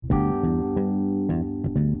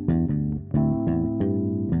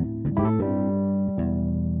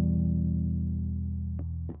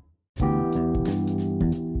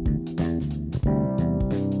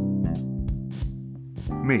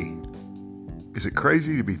Is it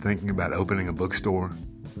crazy to be thinking about opening a bookstore?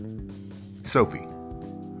 Sophie.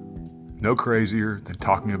 No crazier than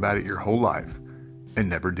talking about it your whole life and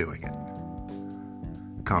never doing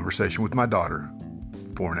it. Conversation with my daughter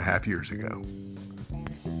 4.5 years ago.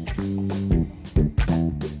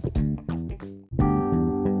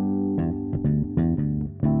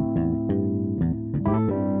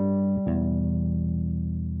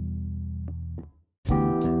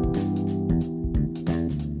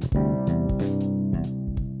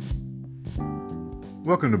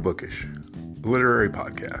 Welcome to Bookish, a literary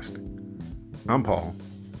podcast. I'm Paul,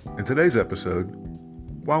 and today's episode,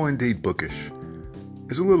 while indeed bookish,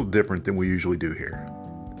 is a little different than we usually do here.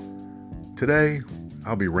 Today,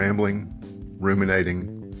 I'll be rambling, ruminating,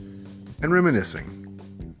 and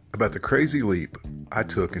reminiscing about the crazy leap I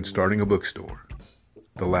took in starting a bookstore,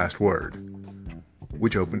 The Last Word,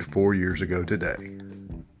 which opened 4 years ago today.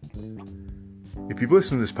 If you've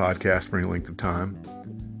listened to this podcast for any length of time,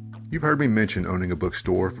 you've heard me mention owning a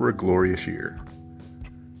bookstore for a glorious year.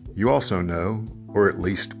 You also know, or at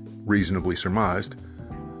least reasonably surmised,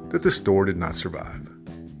 that the store did not survive.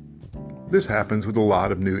 This happens with a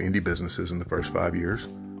lot of new indie businesses in the first 5 years,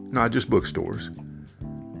 not just bookstores,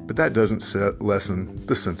 but that doesn't lessen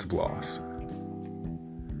the sense of loss.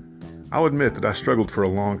 I'll admit that I struggled for a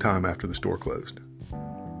long time after the store closed.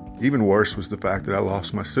 Even worse was the fact that I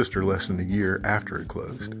lost my sister less than a year after it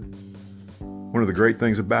closed. One of the great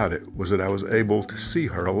things about it was that I was able to see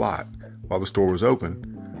her a lot while the store was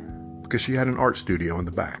open because she had an art studio in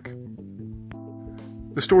the back.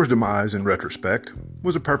 The store's demise, in retrospect,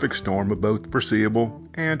 was a perfect storm of both foreseeable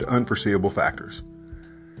and unforeseeable factors.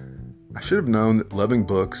 I should have known that loving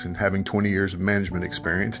books and having 20 years of management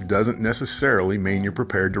experience doesn't necessarily mean you're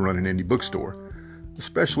prepared to run an indie bookstore,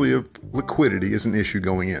 especially if liquidity is an issue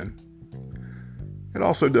going in. It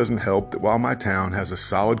also doesn't help that while my town has a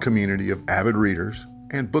solid community of avid readers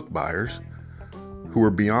and book buyers who are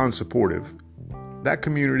beyond supportive, that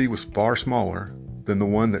community was far smaller than the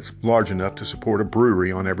one that's large enough to support a brewery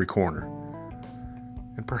on every corner.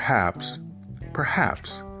 And perhaps,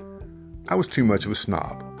 I was too much of a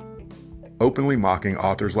snob, openly mocking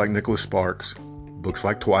authors like Nicholas Sparks, books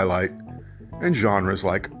like Twilight, and genres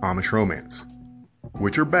like Amish romance,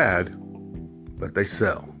 which are bad, but they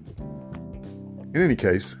sell. In any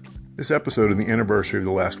case, this episode of the anniversary of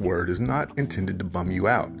The Last Word is not intended to bum you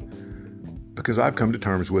out, because I've come to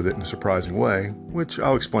terms with it in a surprising way, which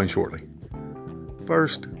I'll explain shortly.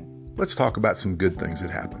 First, let's talk about some good things that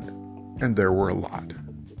happened, and there were a lot.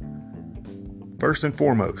 First and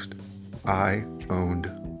foremost, I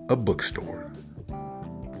owned a bookstore.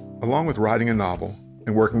 Along with writing a novel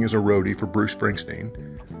and working as a roadie for Bruce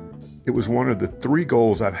Springsteen, it was one of the 3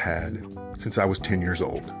 goals I've had since I was 10 years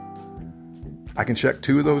old. I can check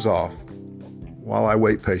 2 of those off while I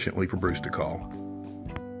wait patiently for Bruce to call.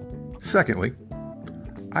 Secondly,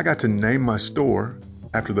 I got to name my store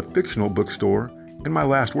after the fictional bookstore in my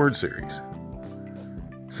Last Word series.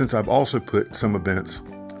 Since I've also put some events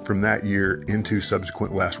from that year into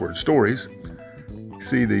subsequent Last Word stories,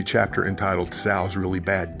 see the chapter entitled Sal's Really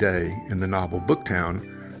Bad Day in the novel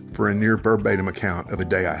Booktown for a near verbatim account of a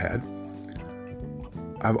day I had.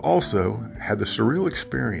 I've also had the surreal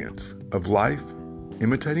experience of life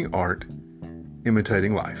imitating art,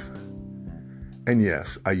 imitating life. And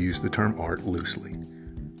yes, I use the term art loosely.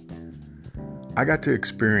 I got to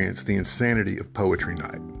experience the insanity of Poetry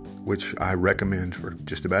Night, which I recommend for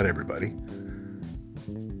just about everybody.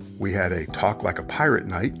 We had a Talk Like a Pirate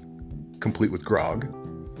night, complete with grog.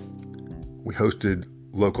 We hosted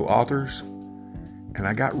local authors, and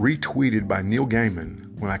I got retweeted by Neil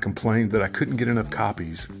Gaiman when I complained that I couldn't get enough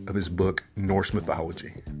copies of his book, Norse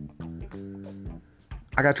Mythology.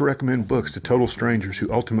 I got to recommend books to total strangers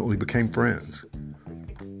who ultimately became friends.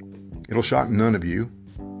 It'll shock none of you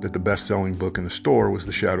that the best-selling book in the store was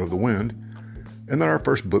The Shadow of the Wind, and that our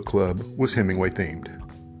first book club was Hemingway-themed.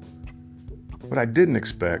 What I didn't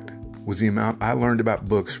expect was the amount I learned about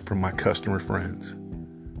books from my customer friends.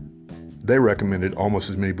 They recommended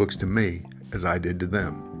almost as many books to me as I did to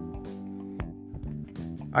them.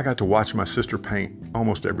 I got to watch my sister paint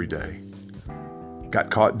almost every day. Got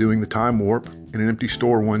caught doing the time warp in an empty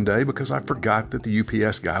store one day because I forgot that the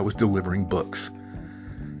UPS guy was delivering books.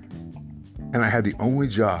 And I had the only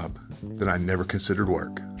job that I never considered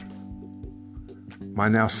work. My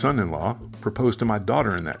now son-in-law proposed to my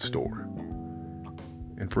daughter in that store.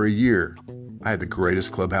 And for a year, I had the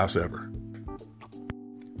greatest clubhouse ever.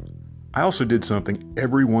 I also did something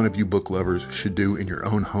every one of you book lovers should do in your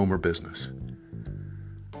own home or business.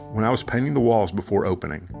 When I was painting the walls before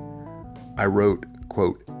opening, I wrote,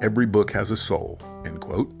 quote, "Every book has a soul," end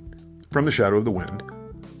quote, from The Shadow of the Wind,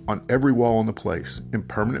 on every wall in the place in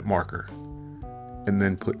permanent marker, and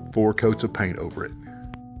then put 4 coats of paint over it.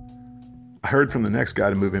 I heard from the next guy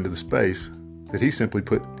to move into the space that he simply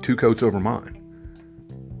put 2 coats over mine.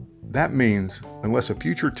 That means, unless a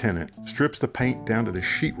future tenant strips the paint down to the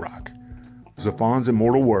sheetrock, Zafon's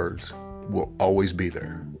immortal words will always be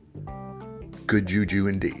there. Good juju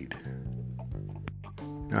indeed.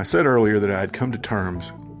 Now, I said earlier that I had come to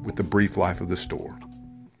terms with the brief life of the store.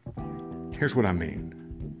 Here's what I mean.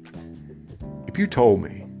 If you told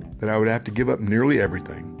me that I would have to give up nearly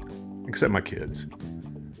everything, except my kids,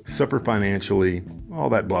 suffer financially, all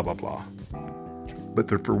that blah blah blah, but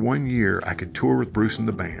that for 1 year I could tour with Bruce and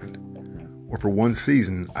the band, or for 1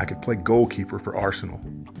 season I could play goalkeeper for Arsenal,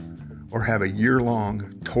 or have a year-long,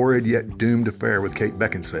 torrid yet doomed affair with Kate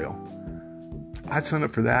Beckinsale, I'd sign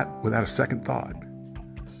up for that without a second thought.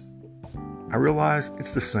 I realize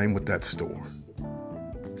it's the same with that store.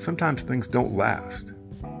 Sometimes things don't last,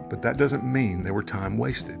 but that doesn't mean they were time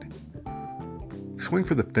wasted. Swing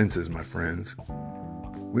for the fences, my friends.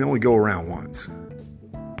 We only go around once.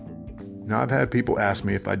 Now, I've had people ask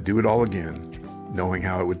me if I'd do it all again, knowing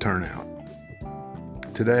how it would turn out.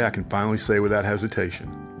 Today, I can finally say without hesitation,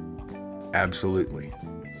 absolutely,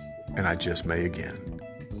 and I just may again.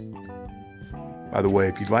 By the way,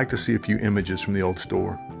 if you'd like to see a few images from the old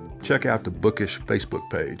store, check out the Bookish Facebook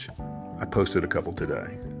page. I posted a couple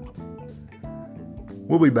today.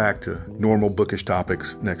 We'll be back to normal bookish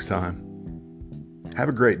topics next time. Have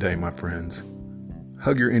a great day, my friends.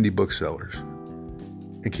 Hug your indie booksellers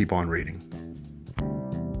and keep on reading.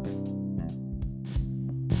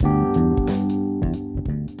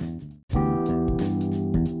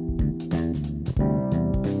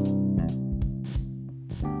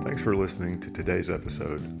 Thanks for listening to today's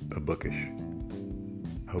episode of Bookish.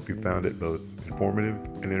 I hope you found it both informative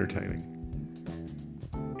and entertaining.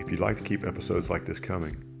 If you'd like to keep episodes like this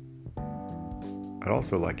coming, I'd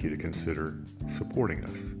also like you to consider supporting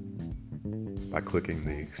us by clicking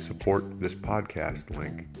the Support This Podcast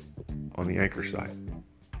link on the Anchor site.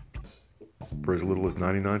 For as little as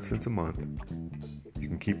 99 cents a month, you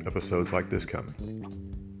can keep episodes like this coming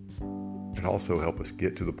and also help us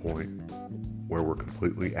get to the point where we're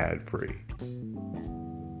completely ad-free.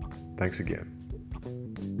 Thanks again.